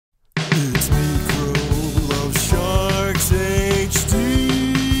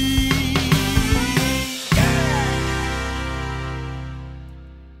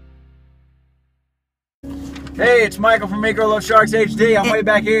Hey, it's Michael from MicroLovesSharksHD. I'm way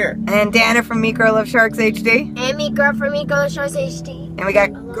back here. And Dana from MicroLovesSharksHD. And Mika from MicroLovesSharksHD. And we got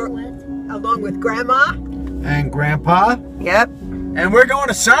along with Grandma And Grandpa. Yep. And we're going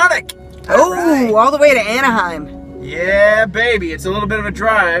to Sonic. Oh, all the way to Anaheim. Yeah, baby. It's a little bit of a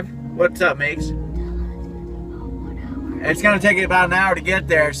drive. What's up, Meeks? It's going to take about an hour to get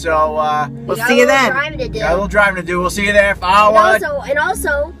there, so we'll see you then. Got a little driving to do. We'll see you there. And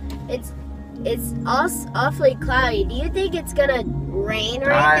also, it's awfully cloudy. Do you think it's gonna rain or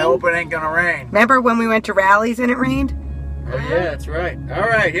anything? I hope it ain't gonna rain. Remember when we went to rallies and it rained? Oh yeah, that's right. All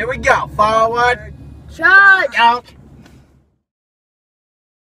right, here we go. Forward. Charge! Out.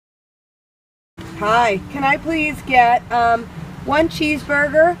 Hi, can I please get one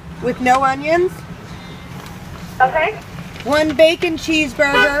cheeseburger with no onions? Okay. One bacon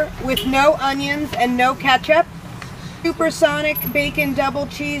cheeseburger with no onions and no ketchup. Supersonic bacon double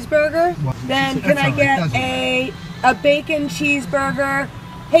cheeseburger. Then can I get a bacon cheeseburger?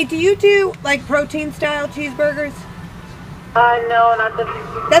 Hey, do you do like protein style cheeseburgers? No, not the.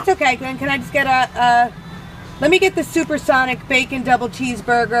 That's okay. Then can I just get let me get the supersonic bacon double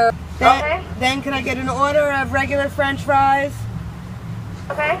cheeseburger. Okay. Then can I get an order of regular French fries?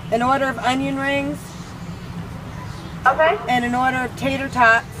 Okay. An order of onion rings? Okay. And an order of tater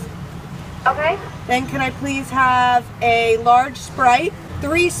tots? Okay. Then can I please have a large Sprite,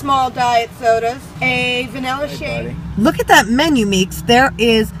 3 small diet sodas, a vanilla shake. Look at that menu, Meeks. There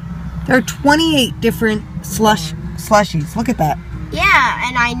are 28 different slushies. Look at that. Yeah,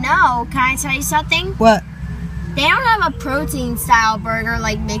 and I know. Can I tell you something? What? They don't have a protein style burger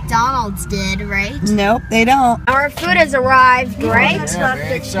like McDonald's did, right? Nope, they don't. Our food has arrived, right? Yeah,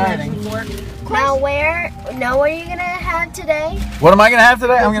 very exciting. Now what are you gonna have today? What am I gonna have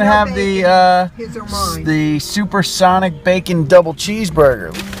today? I'm gonna have his or mine. the supersonic bacon double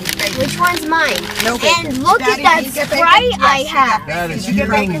cheeseburger. Which one's mine? No bacon. And look at that Sprite I have. That is Did you get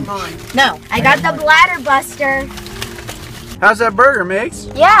bacon? No. I got the bladder buster. How's that burger, Mix?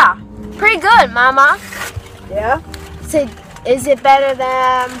 Yeah, pretty good, Mama. Yeah? So, is it better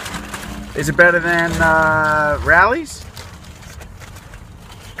than? Is it better than Rallies?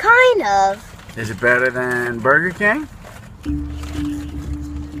 Kind of. Is it better than Burger King?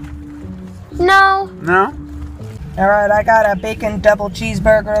 No. No? Alright, I got a bacon double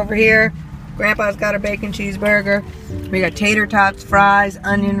cheeseburger over here. Grandpa's got a bacon cheeseburger. We got tater tots, fries,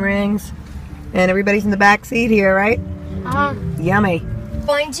 onion rings. And everybody's in the back seat here, right? Yummy.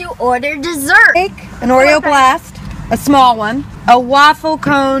 Going to order dessert. Cake, an Oreo blast, a small one, a waffle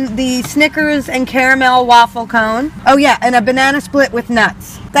cone, the Snickers and caramel waffle cone. Oh yeah, and a banana split with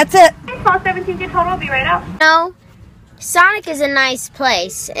nuts. That's it. Call 17 total. I'll be right out. No. Sonic is a nice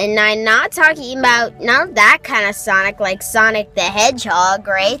place, and I'm not talking about not that kind of Sonic, like Sonic the Hedgehog,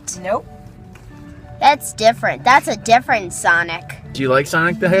 right? Nope. That's different. That's a different Sonic. Do you like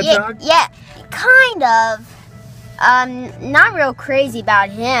Sonic the Hedgehog? Yeah, kind of. Not real crazy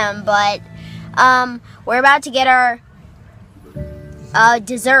about him, but we're about to get our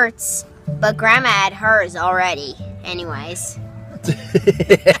desserts, but Grandma had hers already. Anyways.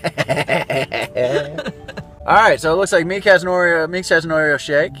 Alright, so it looks like Meeks has an Oreo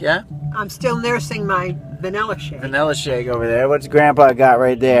shake, yeah? I'm still nursing my vanilla shake. Vanilla shake over there. What's Grandpa got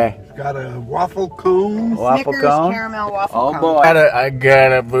right there? Got a waffle cone. Waffle Snickers cone? caramel waffle Oh cone. boy. I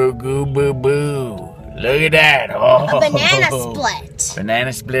got a boo-goo boo-boo. Look at that. Oh. A banana split.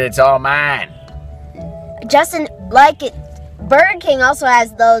 Banana split, it's all mine. Justin, like it. Burger King also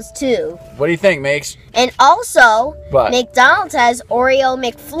has those too. What do you think, Meeks? And also, What? McDonald's has Oreo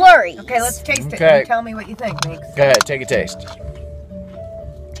McFlurries. Okay, let's taste it. Okay. You tell me what you think, Meeks. Go ahead, take a taste.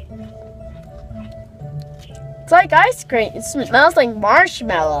 It's like ice cream. It smells like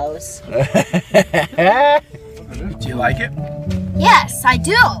marshmallows. Do you like it? Yes, I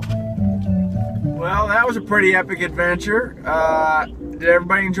do. Well, that was a pretty epic adventure. Did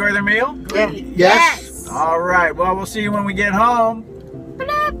everybody enjoy their meal? Yeah. Yes. All right. Well, we'll see you when we get home.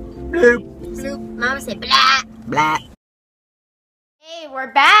 Bloop. Bloop. Bloop. Mama said blah. Blah. Hey, we're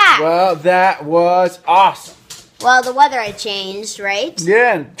back. Well, that was awesome. Well, the weather had changed, right?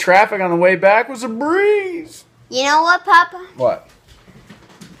 Yeah, and traffic on the way back was a breeze. You know what, Papa? What?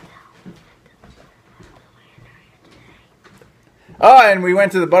 Oh, and we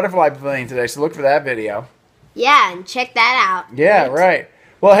went to the butterfly pavilion today, so look for that video. Yeah, and check that out. Yeah, right.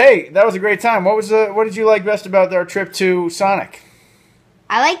 Well, hey, that was a great time. What did you like best about our trip to Sonic?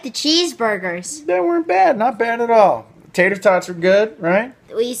 I like the cheeseburgers. They weren't bad. Not bad at all. Tater tots were good, right?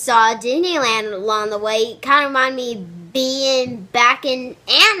 We saw Disneyland along the way. It kind of reminded me being back in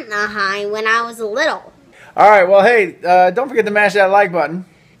Anaheim when I was little. All right, well, hey, don't forget to mash that like button.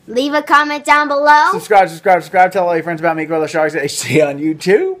 Leave a comment down below. Subscribe. Tell all your friends about MicroLovesSharksHD on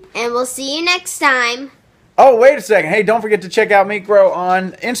YouTube. And we'll see you next time. Oh, wait a second. Hey, don't forget to check out Micro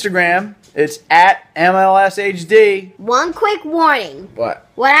on Instagram. It's at MLSHD. One quick warning. What?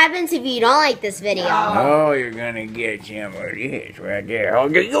 What happens if you don't like this video? Oh, you're going to get some of this right there. All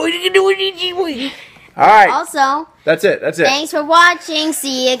right. Also, That's it. thanks for watching.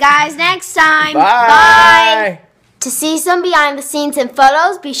 See you guys next time. Bye. To see some behind the scenes and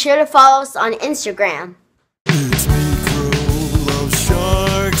photos, be sure to follow us on Instagram.